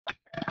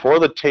for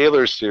the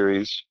Taylor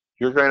series,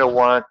 you're going to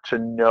want to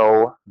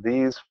know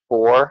these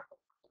 4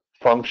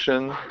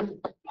 function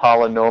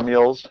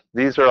polynomials.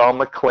 These are all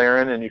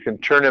Maclaurin, and you can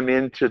turn them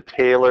into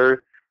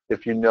Taylor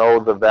if you know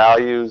the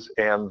values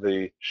and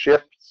the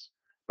shifts.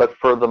 But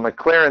for the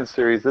Maclaurin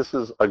series, this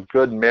is a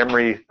good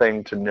memory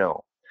thing to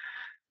know.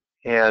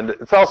 And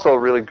it's also a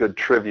really good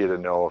trivia to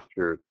know if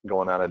you're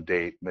going on a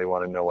date and they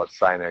want to know what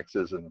sin x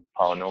is in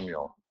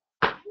polynomial.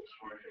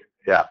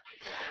 Yeah.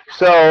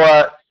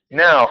 So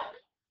now,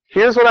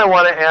 here's what I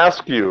want to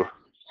ask you.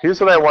 Here's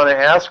what I want to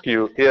ask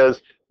you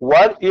is,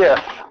 what if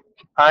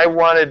I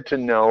wanted to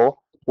know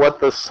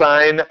what the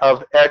sine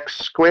of x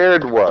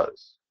squared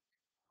was?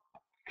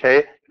 Okay?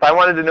 If I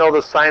wanted to know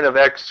the sine of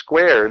x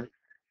squared,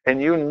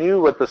 and you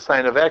knew what the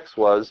sine of x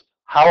was,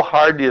 how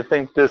hard do you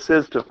think this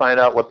is to find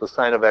out what the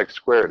sine of x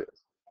squared is?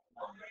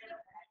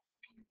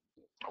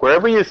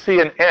 Wherever you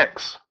see an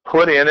x,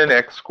 put in an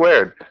x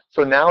squared.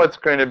 So now it's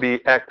going to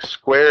be x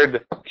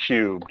squared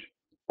cubed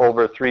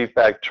over 3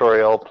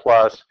 factorial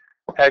plus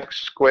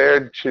x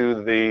squared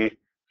to the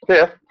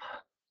 5th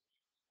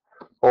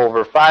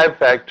over 5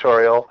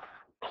 factorial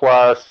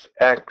plus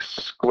x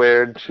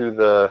squared to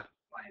the,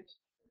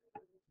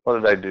 what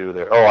did I do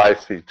there? Oh, I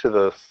see, to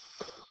the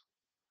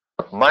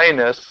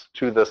minus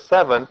to the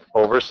 7th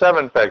over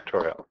 7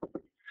 factorial.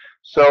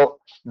 So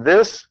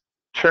this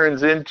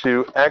turns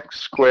into x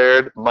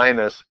squared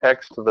minus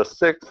x to the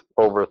 6th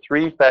over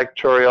 3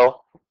 factorial,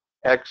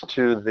 x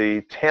to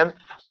the 10th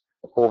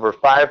over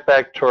 5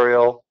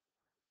 factorial,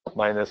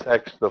 minus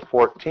x to the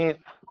 14th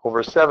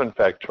over 7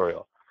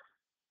 factorial.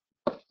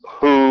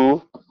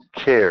 Who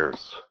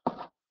cares?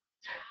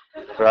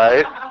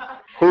 Right?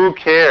 Who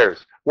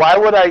cares? Why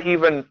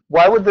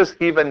would this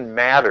even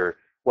matter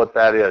what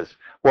that is?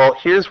 Well,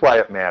 here's why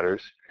it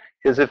matters,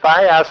 is if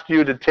I asked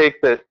you to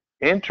take the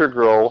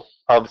integral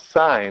of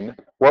sine,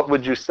 what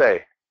would you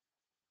say?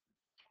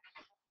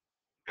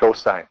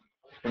 Cosine.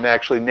 And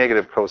actually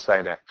negative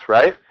cosine x,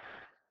 right?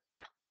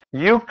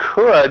 You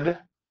could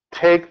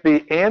take the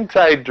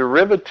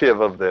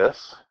antiderivative of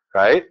this,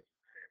 right?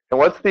 And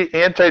what's the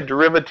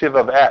antiderivative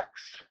of x?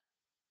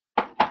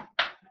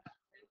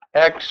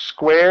 X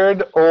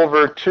squared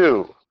over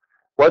 2.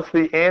 What's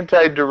the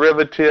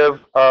antiderivative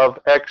of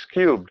x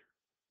cubed?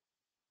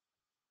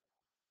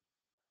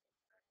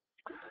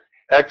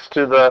 X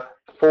to the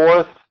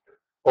 4th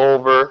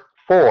over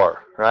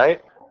 4,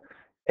 right?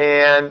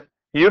 And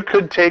you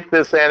could take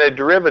this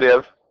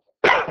antiderivative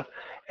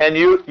and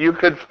you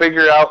could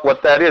figure out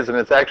what that is. And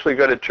it's actually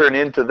going to turn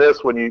into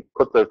this when you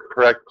put the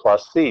correct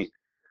plus c.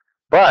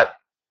 But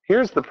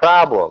here's the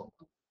problem.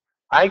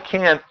 I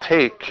can't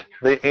take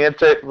the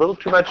a little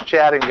too much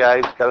chatting,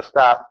 guys. Got to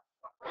stop.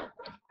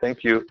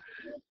 Thank you.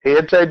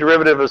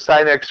 Antiderivative of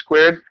sine x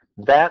squared,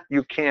 that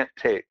you can't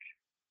take.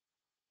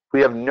 We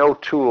have no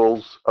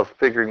tools of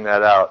figuring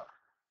that out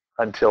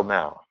until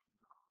now.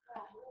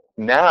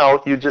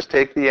 Now you just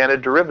take the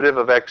antiderivative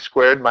of x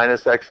squared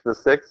minus x to the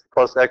 6th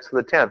plus x to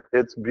the 10th.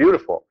 It's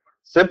beautiful.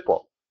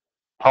 Simple.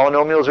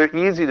 Polynomials are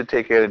easy to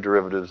take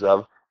antiderivatives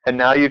of. And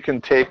now you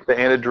can take the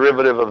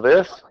antiderivative of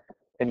this,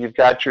 and you've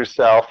got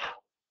yourself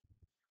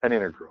an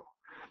integral.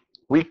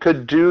 We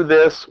could do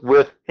this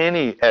with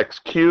any x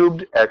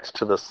cubed, x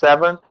to the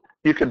 7th.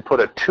 You can put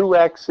a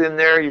 2x in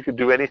there. You can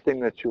do anything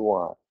that you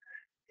want.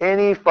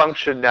 Any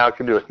function now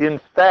can do it. In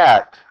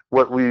fact,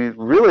 what we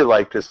really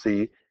like to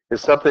see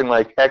is something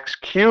like x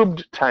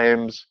cubed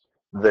times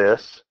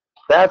this.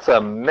 That's a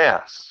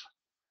mess.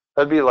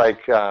 That'd be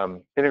like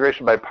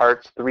integration by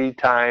parts 3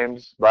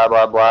 times, blah,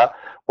 blah, blah.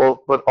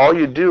 Well, but all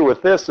you do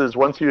with this is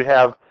once you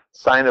have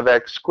sine of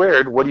x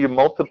squared, what do you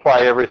multiply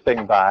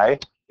everything by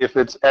if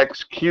it's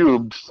x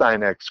cubed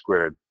sine x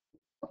squared?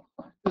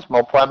 Just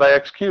multiply by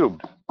x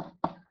cubed.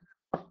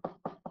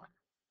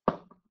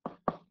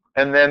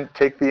 And then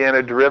take the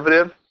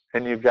antiderivative,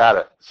 and you got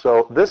it.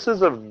 So this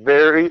is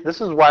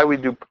why we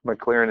do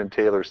Maclaurin and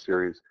Taylor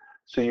series.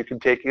 So you can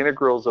take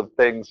integrals of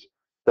things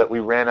that we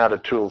ran out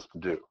of tools to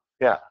do.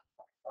 Yeah.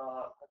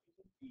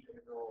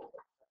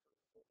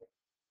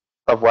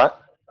 Of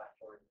what?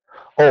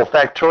 Oh,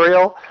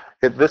 factorial.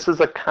 This is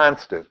a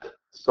constant.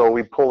 So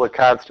we pull the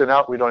constant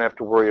out. We don't have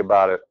to worry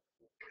about it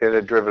in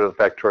a derivative of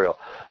factorial.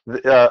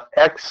 The,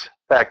 x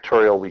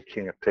factorial we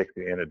can't take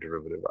the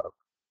antiderivative of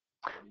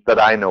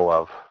that I know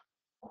of.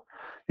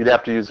 You'd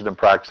have to use an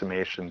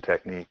approximation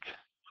technique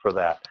for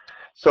that.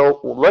 So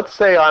let's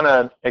say on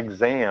an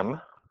exam,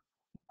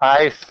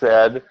 I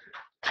said,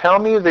 tell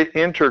me the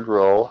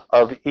integral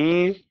of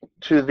e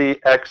to the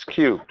x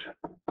cubed.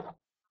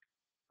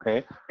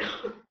 Okay.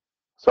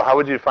 So how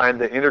would you find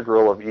the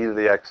integral of e to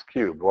the x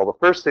cubed? Well, the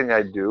first thing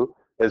I'd do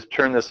is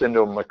turn this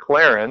into a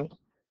Maclaurin,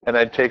 and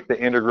I'd take the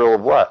integral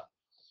of what?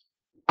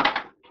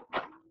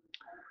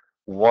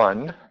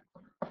 1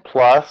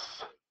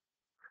 plus,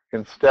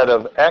 instead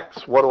of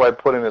x, what do I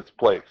put in its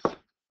place?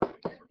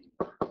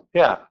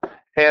 Yeah,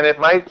 and it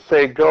might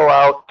say go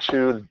out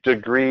to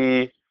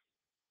degree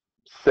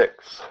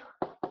 6.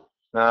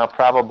 Now,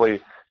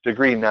 probably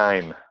degree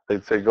 9.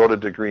 They'd say go to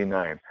degree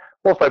 9.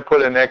 Well, if I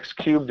put an x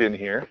cubed in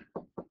here,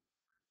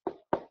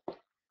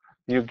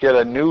 you get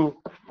a new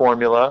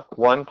formula,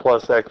 1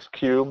 plus x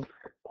cubed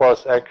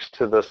plus x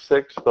to the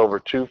 6th over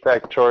 2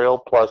 factorial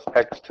plus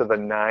x to the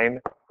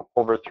 9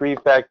 over 3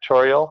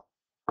 factorial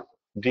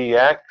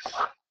dx.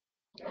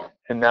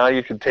 And now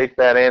you can take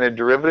that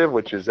antiderivative,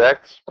 which is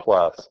x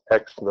plus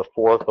x to the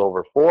 4th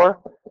over 4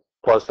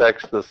 plus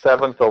x to the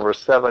 7th over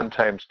 7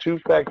 times 2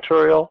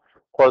 factorial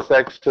plus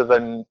x to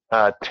the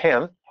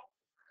 10th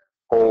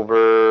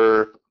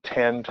over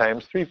 10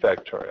 times 3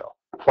 factorial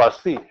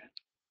plus c.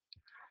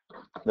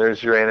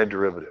 There's your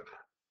antiderivative.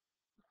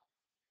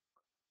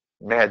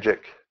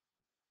 Magic.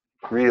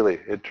 Really,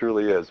 it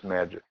truly is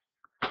magic.